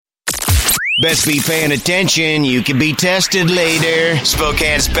Best be paying attention. You can be tested later.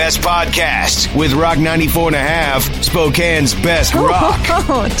 Spokane's best podcast with Rock 94.5. Spokane's best rock.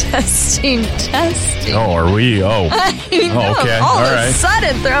 Oh, testing. Oh, are we? Oh. Okay. All of a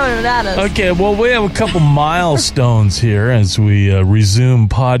sudden throwing it at us. Okay, well, we have a couple milestones here as we resume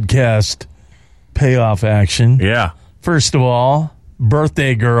podcast payoff action. Yeah. First of all,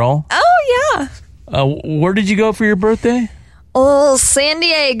 birthday girl. Oh, yeah. Where did you go for your birthday? Oh, San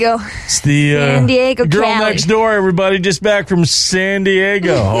Diego. It's the San Diego, girl Cali. next door, everybody, just back from San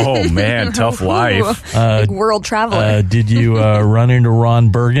Diego. Oh, man, tough life. Big world traveler. Did you run into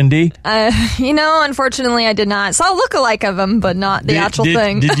Ron Burgundy? Unfortunately, I did not. Saw a lookalike of him, but not the actual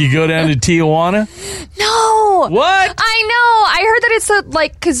thing. Did you go down to Tijuana? No. What? I know. I heard that it's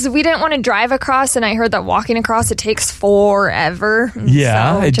because we didn't want to drive across, and I heard that walking across, it takes forever.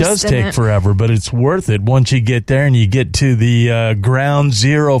 Yeah, so it does take forever, but it's worth it once you get there and you get to the ground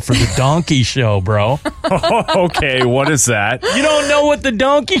zero for the donkey show, bro. Okay, what is that? You don't know what the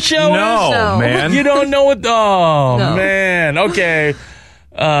donkey show is? No, man. You don't know what... Oh, No. man. Okay.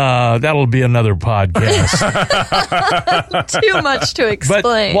 That'll be another podcast. Too much to explain.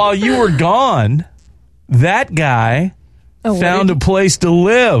 But while you were gone, that guy found a place to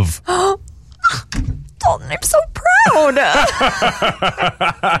live. Dalton, I'm so proud.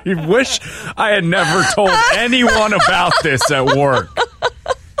 I wish I had never told anyone about this at work.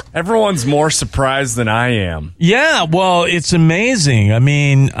 Everyone's more surprised than I am. Yeah, well, it's amazing. I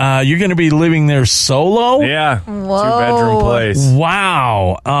mean, you're going to be living there solo? Yeah, Whoa. 2-bedroom place.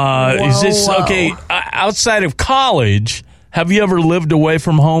 Wow. Is this, okay, outside of college, have you ever lived away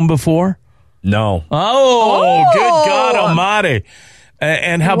from home before? No. Oh, good God almighty.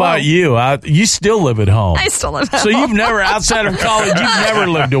 And how about you? You still live at home. I still live at So home. you've never, outside of college, you've never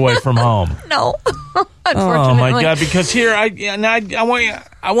lived away from home. No. Oh my God! Because here, I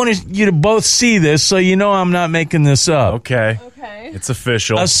want you to both see this, so you know I'm not making this up. Okay. It's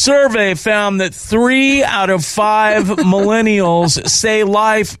official. A survey found that 3 out of 5 millennials say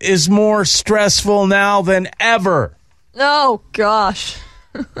life is more stressful now than ever. Oh, gosh.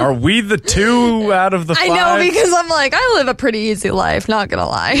 Are we the 2 out of the 5? I know, because I'm like, I live a pretty easy life, not gonna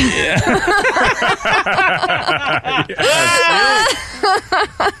lie.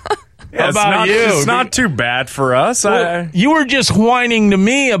 Yeah, How about you? It's not too bad for us. Well, you were just whining to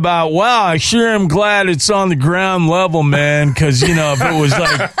me about, wow, I sure am glad it's on the ground level, man, because, if it was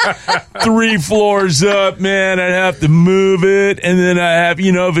like 3 floors up, man, I'd have to move it, and then I have,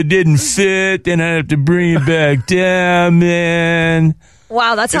 if it didn't fit, then I'd have to bring it back down, man.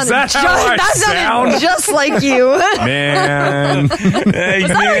 Wow, that sounded, that how I sounded sound? just like you. Man. Hey,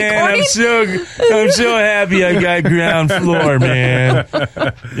 man, I'm so happy I got ground floor, man.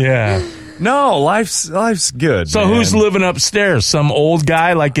 Yeah. No, life's good. So man. who's living upstairs? Some old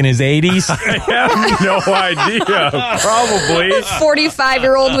guy like in his 80s? I have no idea. Probably.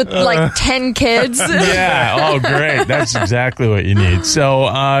 45-year-old with like 10 kids. Yeah. Oh, great. That's exactly what you need.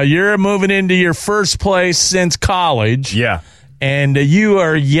 So you're moving into your first place since college. Yeah. And you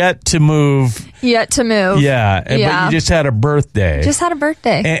are yet to move. Yet to move. Yeah. But you just had a birthday. Just had a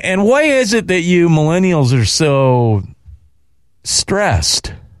birthday. And why is it that you millennials are so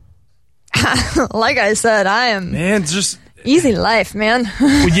stressed? Like I said, I am Man, just easy life, man.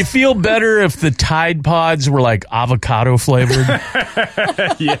 Would you feel better if the Tide Pods were like avocado flavored?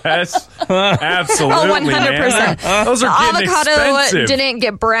 yes. Absolutely, 100%. man. Those are getting Avocado expensive. didn't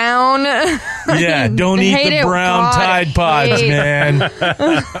get brown. Yeah, don't eat Hate the it. brown God, Tide Pods, hate. man.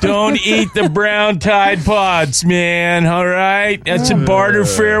 Don't eat the brown Tide Pods, man. All right? That's a barter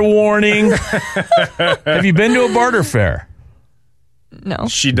fair warning. Have you been to a barter fair? No.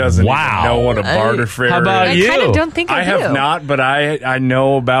 She doesn't Wow. even know what a barter fair How about I is. you? kind of don't think I I do. have not, but I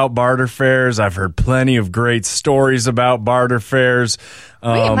know about barter fairs. I've heard plenty of great stories about barter fairs. Wait,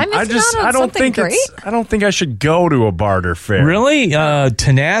 am I missing out on I don't something think great? I don't think I should go to a barter fair. Really?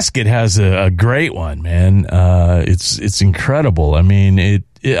 Tenasket has a great one, man. It's incredible. I mean,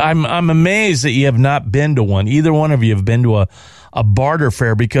 I'm amazed that you have not been to one. Either one of you have been to a barter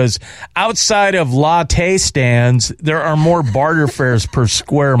fair, because outside of latte stands, there are more barter fairs per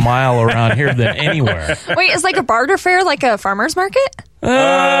square mile around here than anywhere. Wait, is like a barter fair like a farmer's market? Oh,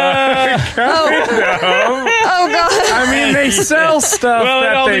 God. I mean, they sell stuff Well, it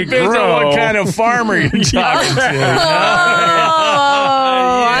that all they depends grow. on what kind of farmer you're talking to.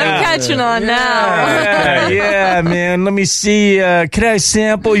 Oh, I'm catching on now. Yeah, man. Let me see. Could I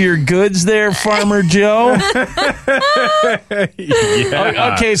sample your goods there, Farmer Joe?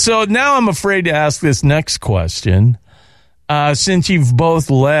 Yeah. Okay, so now I'm afraid to ask this next question. Since you've both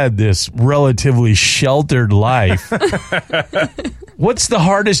led this relatively sheltered life, What's the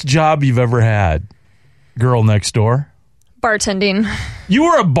hardest job you've ever had, girl next door? Bartending. You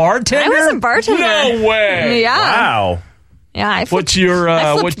were a bartender? I was a bartender. No way. Yeah. Wow. Yeah, I flipped, What's your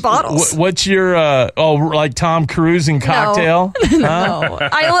I flipped bottles. What's your like Tom Cruise in Cocktail? No.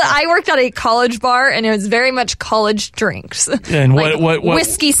 I worked at a college bar, and it was very much college drinks. And Like what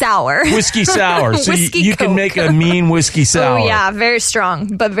whiskey sour. Whiskey sour. So Whiskey you can Coke. make a mean whiskey sour. Oh yeah, very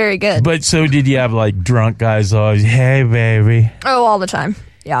strong, but very good. But so did you have like drunk guys always, hey baby, Oh, all the time.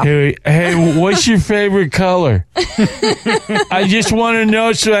 Yeah. hey, what's your favorite color? I just want to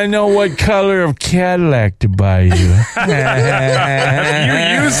know so I know what color of Cadillac to buy you. You use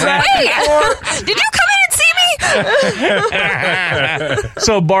that? Wait, did you come in and see me?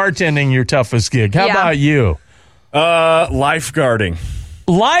 So bartending, your toughest gig. How Yeah. about you? Lifeguarding.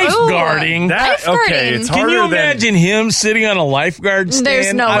 Lifeguarding? Okay, it's harder Can you than... imagine him sitting on a lifeguard stand?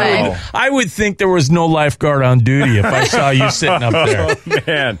 There's no way. I would think there was no lifeguard on duty if I saw you sitting up there. Oh,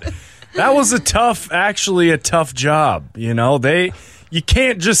 man. That was a tough job. You know, you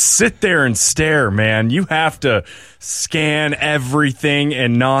can't just sit there and stare, man. You have to scan everything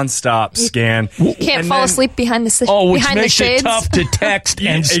and nonstop scan. Can't fall asleep behind the Which behind the makes it shades. tough to text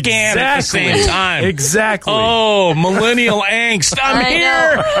and scan at the same time. Exactly. Oh, millennial angst. I'm I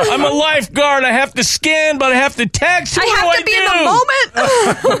here. know. I'm a lifeguard. I have to scan, but I have to text. What I have to be do? in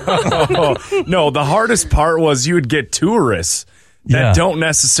the moment. No, the hardest part was you would get tourists that Yeah. don't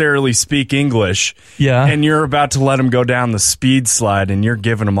necessarily speak English. Yeah. And you're about to let them go down the speed slide, and you're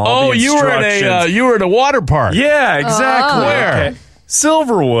giving them all the you instructions. were at a water park. Yeah, exactly. Where? Okay.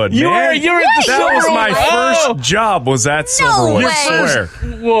 Silverwood, You man. were at the That was my Silverwood. first job, was at Silverwood. way. I swear.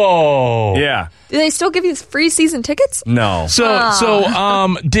 Whoa. Yeah. Do they still give you free season tickets? No.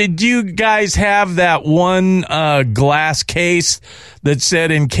 So, did you guys have that one glass case that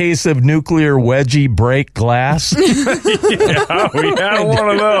said, "In case of nuclear wedgie, break glass"? Yeah, we had one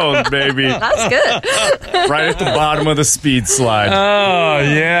of those, baby. That's good. Right at the bottom of the speed slide. Oh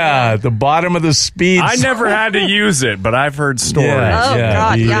yeah, the bottom of the speed. I never had to use it, but I've heard stories. Oh,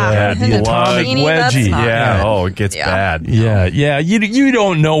 God, yeah. The And the atomic Tweenie, that's wedgie. not Yeah. good. Oh, it gets Yeah. bad. Yeah. You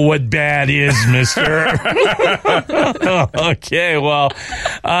don't know what bad is, mister. Okay, well,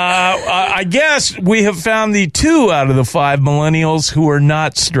 I guess we have found the 2 out of the 5 millennials who are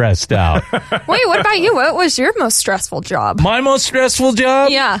not stressed out. Wait, what about you? What was your most stressful job? My most stressful job?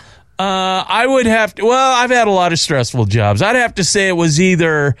 Yeah. I would have to, well, I've had a lot of stressful jobs. I'd have to say it was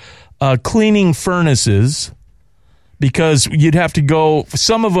either cleaning furnaces, because you'd have to go,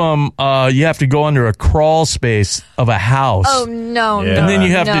 some of them, you have to go under a crawl space of a house. Oh, no, Yeah. no. And then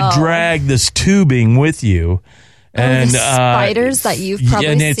you have no. to drag this tubing with you. And the spiders that you've probably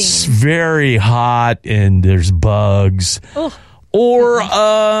and it's seen. very hot, and there's bugs. Ugh. Or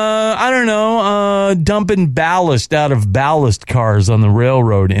I don't know, dumping ballast out of ballast cars on the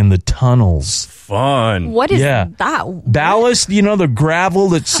railroad in the tunnels. Fun. What is Yeah. that? Ballast, you know, the gravel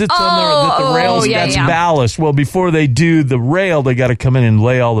that sits on the rails, yeah, that's yeah. ballast. Well, before they do the rail, they got to come in and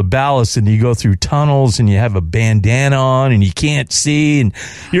lay all the ballast, and you go through tunnels, and you have a bandana on, and you can't see, and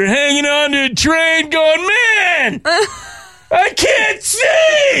you're hanging on to a train going, man, I can't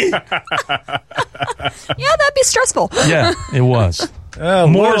see! Yeah, that'd be stressful. Yeah, it was.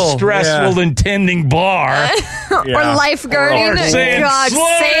 More stressful than tending bar. Or lifeguarding. Or Saying, God slow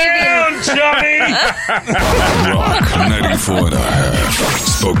save down, Johnny! Rock 94.5.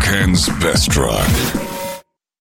 Spokane's best rock.